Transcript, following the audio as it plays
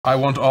I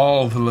want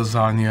all the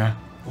lasagna.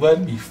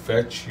 Let me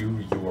fetch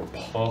you your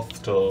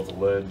pasta of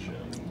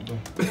legend.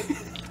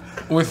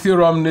 With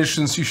your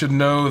omniscience, you should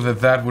know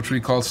that that which we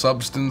call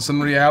substance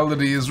and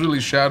reality is really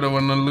shadow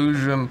and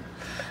illusion.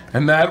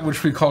 And that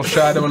which we call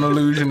shadow and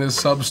illusion is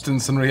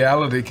substance and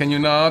reality, can you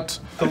not?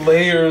 The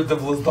layers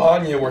of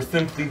lasagna were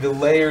simply the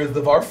layers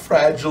of our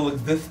fragile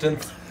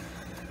existence,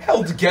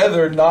 held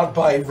together not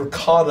by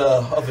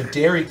ricotta of a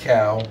dairy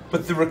cow,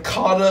 but the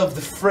ricotta of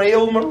the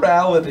frail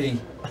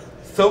morality,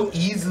 so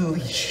easily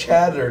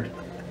shattered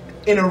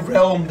in a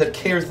realm that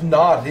cares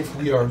not if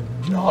we are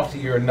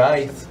naughty or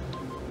nice.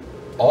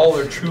 All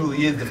there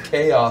truly is of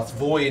chaos,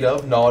 void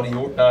of naughty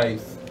or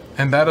nice.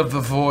 And that of the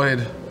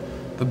void,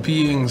 the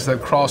beings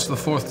that cross the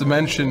fourth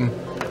dimension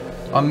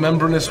on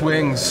membranous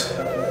wings,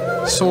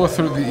 soar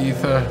through the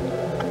ether,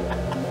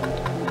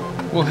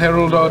 will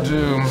herald our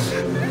doom.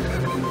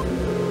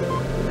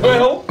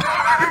 Well,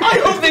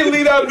 I hope they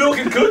lead out milk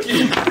and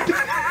cookies.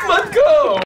 Let's go!